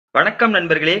வணக்கம்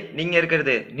நண்பர்களே, நீங்க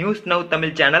இருக்கிறது நியூஸ் நவ்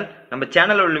தமிழ் சேனல். நம்ம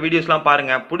சேனல்ல உள்ள வீடியோஸ்லாம்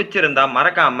பாருங்க. பிடிச்சிருந்தா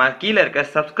மறக்காம கீழே இருக்க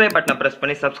சப்ஸ்கிரைப் பட்டனை பிரஸ்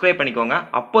பண்ணி சப்ஸ்கிரைப் பண்ணிக்கோங்க.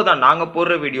 அப்போதான் நாங்க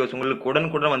போடுற வீடியோஸ் உங்களுக்கு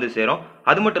உடனுக்குடன் வந்து சேரும்.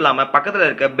 அது மட்டும் இல்லாம பக்கத்துல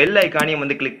இருக்க பெல் ஐகானையும்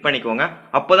வந்து கிளிக் பண்ணிக்கோங்க.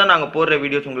 அப்போதான் நாங்க போடுற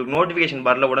வீடியோஸ் உங்களுக்கு நோட்டிபிகேஷன்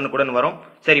பார்ல உடனுக்குடன் வரும்.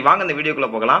 சரி, வாங்க இந்த வீடியோக்குள்ள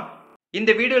போகலாம்.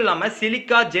 இந்த வீடியோ இல்லாம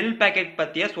சிலிக்கா ஜெல் பேக்கெட்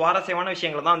பத்திய சுவாரஸ்யமான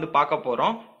விஷயங்களை தான் வந்து பார்க்க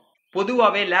போறோம்.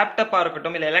 பொதுவாகவே லேப்டாப்பாக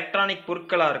இருக்கட்டும், இல்லை எலக்ட்ரானிக்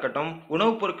பொருட்களாக இருக்கட்டும்,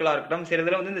 உணவுப் பொருட்களாக இருக்கட்டும், சில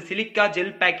இதில் வந்து இந்த சிலிக்கா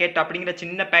ஜெல் பேக்கெட் அப்படிங்கிற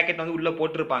சின்ன பேக்கெட் வந்து உள்ளே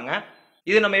போட்டிருப்பாங்க.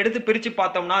 இது நம்ம எடுத்து பிரித்து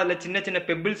பார்த்தோம்னா அதில் சின்ன சின்ன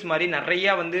பெபிள்ஸ் மாதிரி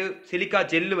நிறையா வந்து சிலிக்கா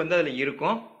ஜெல்லு வந்து அதில்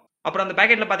இருக்கும். அப்புறம் அந்த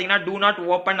பேக்கெட்டில் பார்த்தீங்கன்னா டூ நாட்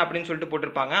ஓப்பன் அப்படின்னு சொல்லிட்டு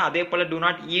போட்டிருப்பாங்க. அதே போல் டூ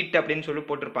நாட் ஈட் அப்படின்னு சொல்லி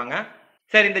போட்டிருப்பாங்க.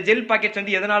 சரி, இந்த ஜெல் பேக்கெட்ஸ்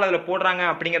வந்து எதனால் அதில் போடுறாங்க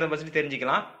அப்படிங்கிறத பற்றி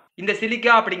தெரிஞ்சுக்கலாம். இந்த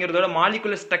சிலிக்கா அப்படிங்கிறதோட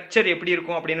மாலிகுலர் ஸ்ட்ரக்சர் எப்படி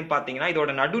இருக்கும் அப்படின்னு பார்த்தீங்கன்னா,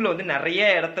 இதோட நடுவில் வந்து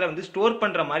நிறைய இடத்துல வந்து ஸ்டோர்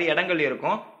பண்ணுற மாதிரி இடங்கள்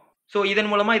இருக்கும். ஸோ இதன்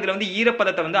மூலமாக இதில் வந்து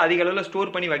ஈரப்பதத்தை வந்து அதிக அளவில் ஸ்டோர்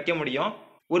பண்ணி வைக்க முடியும்.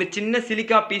 ஒரு சின்ன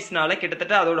சிலிக்கா பீஸ்னால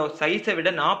கிட்டத்தட்ட அதோட சைஸை விட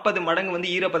 40 மடங்கு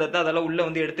வந்து ஈரப்பதத்தை அதெல்லாம் உள்ளே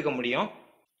வந்து எடுத்துக்க முடியும்.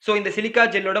 ஸோ இந்த சிலிக்கா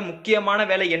ஜெல்லோட முக்கியமான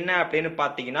வேலை என்ன அப்படின்னு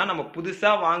பார்த்தீங்கன்னா, நம்ம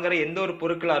புதுசாக வாங்குற எந்த ஒரு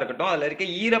பொருட்களாக இருக்கட்டும் அதில் இருக்க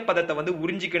ஈரப்பதத்தை வந்து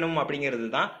உறிஞ்சிக்கணும் அப்படிங்கிறது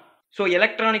தான். ஸோ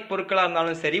எலக்ட்ரானிக் பொருட்களாக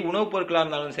இருந்தாலும் சரி, உணவுப் பொருட்களாக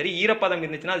இருந்தாலும் சரி, ஈரப்பதம்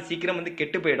இருந்துச்சுன்னா அது சீக்கிரம் வந்து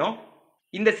கெட்டு போயிடும்.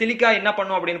 இந்த சிலிக்கா என்ன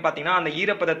பண்ணும் அப்படின்னு பார்த்தீங்கன்னா, அந்த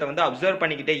ஈரப்பதத்தை வந்து அப்சர்வ்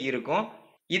பண்ணிக்கிட்டே இருக்கும்.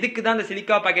 இதுக்கு தான் இந்த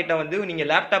சிலிக்கா பாக்கெட்டை வந்து நீங்கள்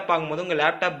லேப்டாப் வாங்கும்போது உங்கள்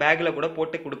லேப்டாப் பேக்கில் கூட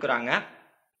போட்டு கொடுக்குறாங்க.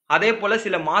 அதே போல்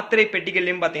சில மாத்திரை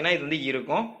பெட்டிகள்லையும் பார்த்தீங்கன்னா இது வந்து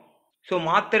இருக்கும். ஸோ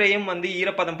மாத்திரையும் வந்து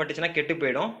ஈரப்பதம் பட்டுச்சுன்னா கெட்டு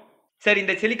போயிடும். சரி,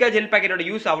 இந்த சிலிக்கா ஜெல் பேக்கெட்டோட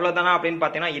யூஸ் அவ்வளோதானா அப்படின்னு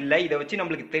பார்த்தீங்கன்னா இல்லை. இதை வச்சு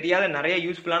நம்மளுக்கு தெரியாத நிறைய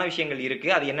யூஸ்ஃபுல்லான விஷயங்கள்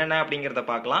இருக்குது. அது என்னென்ன அப்படிங்கிறத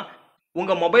பார்க்கலாம்.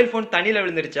 உங்கள் மொபைல் ஃபோன் தண்ணியில்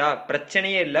விழுந்துருச்சா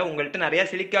பிரச்சனையே இல்லை. உங்கள்கிட்ட நிறைய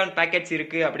சிலிக்கா பேக்கெட்ஸ்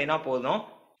இருக்குது அப்படின்னா போதும்.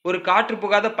 ஒரு காற்று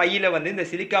புகாத பையில் வந்து இந்த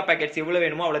சிலிக்கா பேக்கெட்ஸ் எவ்வளோ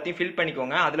வேணுமோ அவ்வளோத்தையும் ஃபில்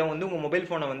பண்ணிக்கோங்க. அதில் வந்து உங்கள் மொபைல்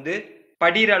ஃபோனை வந்து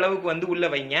படிகிற அளவுக்கு வந்து உள்ள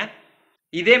வைங்க.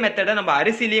 இதே மெத்தடை நம்ம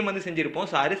அரிசிலையும் வந்து செஞ்சிருப்போம்.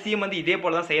 ஸோ அரிசியும் வந்து இதே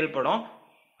போல தான் செயல்படும்.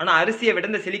 ஆனால் அரிசியை விட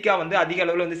இந்த சிலிக்கா வந்து அதிக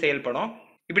அளவில் வந்து செயல்படும்.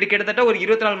 இப்படி கிட்டத்தட்ட ஒரு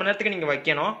 24 மணி நேரத்துக்கு நீங்கள்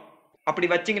வைக்கணும். அப்படி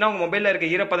வச்சிங்கன்னா உங்கள் மொபைலில் இருக்க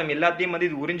ஈரப்பதம் எல்லாத்தையும் வந்து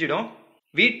இது உறிஞ்சிடும்.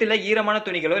 வீட்டில் ஈரமான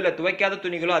துணிகளோ இல்லை துவைக்காத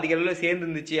துணிகளோ அதிக அளவில் சேர்ந்து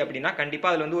இருந்துச்சு அப்படின்னா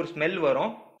கண்டிப்பாக அதில் வந்து ஒரு ஸ்மெல்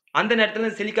வரும். அந்த நேரத்தில்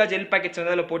இந்த சிலிக்கா ஜெல் பேக்கெட்ஸ்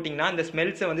வந்து அதில் போட்டிங்கன்னா இந்த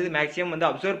ஸ்மெல்ஸை வந்து இது மேக்ஸிமம் வந்து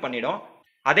அப்சர்வ் பண்ணிடும்.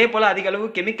 அதே போல் அதிக அளவு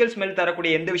கெமிக்கல் ஸ்மெல்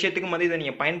தரக்கூடிய எந்த விஷயத்துக்கும் வந்து இதை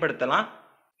நீங்கள் பயன்படுத்தலாம்.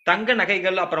 தங்க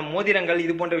நகைகள், அப்புறம் மோதிரங்கள்,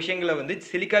 இது போன்ற விஷயங்களை வந்து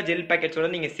சிலிக்கா ஜெல் பேக்கெட்ஸோட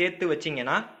நீங்கள் சேர்த்து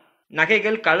வச்சிங்கன்னா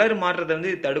நகைகள் கலர் மாறுறதை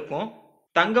வந்து இது தடுக்கும்.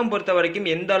 தங்கம் பொறுத்த வரைக்கும்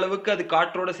எந்த அளவுக்கு அது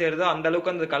காற்றோடு சேருதோ அந்த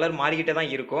அளவுக்கு அந்த கலர் மாறிக்கிட்டே தான்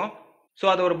இருக்கும். ஸோ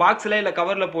அது ஒரு பாக்ஸில் இல்லை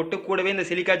கவரில் போட்டு கூடவே இந்த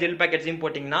சிலிக்கா ஜெல் பேக்கெட்ஸையும்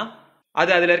போட்டிங்கன்னா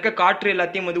அது அதில் இருக்க காற்று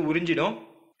எல்லாத்தையும் வந்து உறிஞ்சிடும்.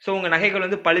 ஸோ உங்கள் நகைகள்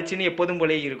வந்து பளிச்சுன்னு எப்போதும்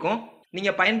போலே இருக்கும்.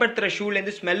 நீங்கள் பயன்படுத்துகிற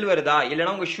ஷூலேருந்து ஸ்மெல் வருதா,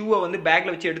 இல்லைனா உங்கள் ஷூவை வந்து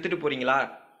பேக்கில் வச்சு எடுத்துகிட்டு போகிறீங்களா,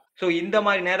 ஸோ இந்த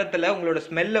மாதிரி நேரத்தில் உங்களோட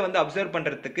ஸ்மெல்லை வந்து அப்சர்வ்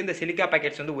பண்ணுறதுக்கு இந்த சிலிக்கா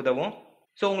பேக்கெட்ஸ் வந்து உதவும்.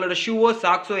 ஸோ உங்களோட ஷூவோ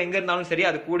சாக்ஸோ எங்கே இருந்தாலும் சரி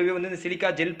அது கூடவே வந்து இந்த சிலிக்கா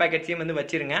ஜெல் பேக்கெட்ஸையும் வந்து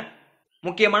வச்சிருங்க.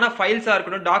 முக்கியமான ஃபைல்ஸாக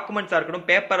இருக்கட்டும், டாக்குமெண்ட்ஸாக இருக்கட்டும்,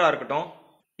 பேப்பராக இருக்கட்டும்,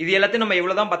 இது எல்லாத்தையும் நம்ம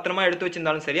எவ்வளோ தான் பத்திரமா எடுத்து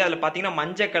வச்சிருந்தாலும் சரி அதில் பார்த்தீங்கன்னா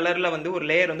மஞ்சள் கலரில் வந்து ஒரு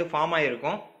லேயர் வந்து ஃபார்ம்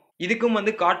ஆகிருக்கும். இதுக்கும்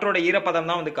வந்து காற்றோட ஈரப்பதம்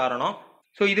தான் வந்து காரணம்.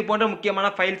 ஸோ இது போன்ற முக்கியமான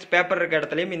ஃபைல்ஸ், பேப்பர் இருக்க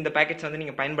இடத்துலையும் இந்த பேக்கெட்ஸ் வந்து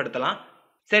நீங்கள் பயன்படுத்தலாம்.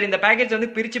 சரி, இந்த பேக்கெட்ஸ்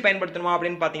வந்து பிரித்து பயன்படுத்தணுமா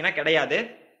அப்படின்னு பார்த்தீங்கன்னா கிடையாது.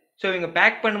 ஸோ இவங்க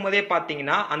பேக் பண்ணும்போதே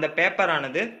பார்த்தீங்கன்னா அந்த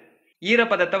பேப்பரானது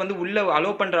ஈரப்பதத்தை வந்து உள்ளே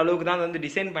அலோவ் பண்ணுற அளவுக்கு தான் வந்து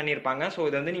டிசைன் பண்ணியிருப்பாங்க. ஸோ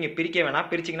இதை வந்து நீங்கள் பிரிக்க வேணாம்.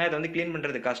 பிரிச்சிங்கன்னா இதை வந்து க்ளீன்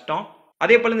பண்ணுறது கஷ்டம்.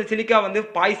 அதே போல் இந்த சிலிக்கா வந்து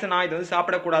பாய்சனா, இது வந்து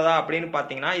சாப்பிடக்கூடாதா அப்படின்னு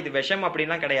பார்த்தீங்கன்னா இது விஷம்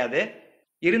அப்படின்லாம் கிடையாது.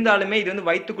 இருந்தாலுமே இது வந்து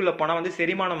வயிற்றுக்குள்ளே போனால் வந்து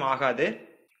செரிமானம் ஆகாது.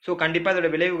 ஸோ கண்டிப்பாக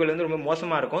இதோட விளைவுகள் வந்து ரொம்ப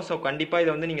மோசமாக இருக்கும். ஸோ கண்டிப்பாக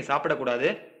இதை வந்து நீங்கள் சாப்பிடக்கூடாது.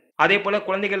 அதே போல்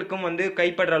குழந்தைகளுக்கும் வந்து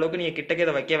கைப்படுற அளவுக்கு நீங்கள் கிட்டக்க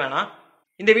இதை வைக்க வேணாம்.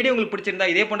 இந்த வீடியோ உங்களுக்கு பிடிச்சிருந்தா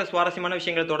இதே போன்ற சுவாரஸ்யமான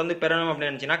விஷயங்களை தொடர்ந்து பெறணும்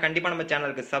அப்படின்னு நினைச்சீங்கன்னா கண்டிப்பாக நம்ம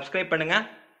சேனலுக்கு சப்ஸ்கிரைப் பண்ணுங்க.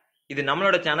 இது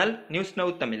நம்மளோட சேனல் நியூஸ்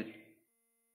நவ் தமிழ்.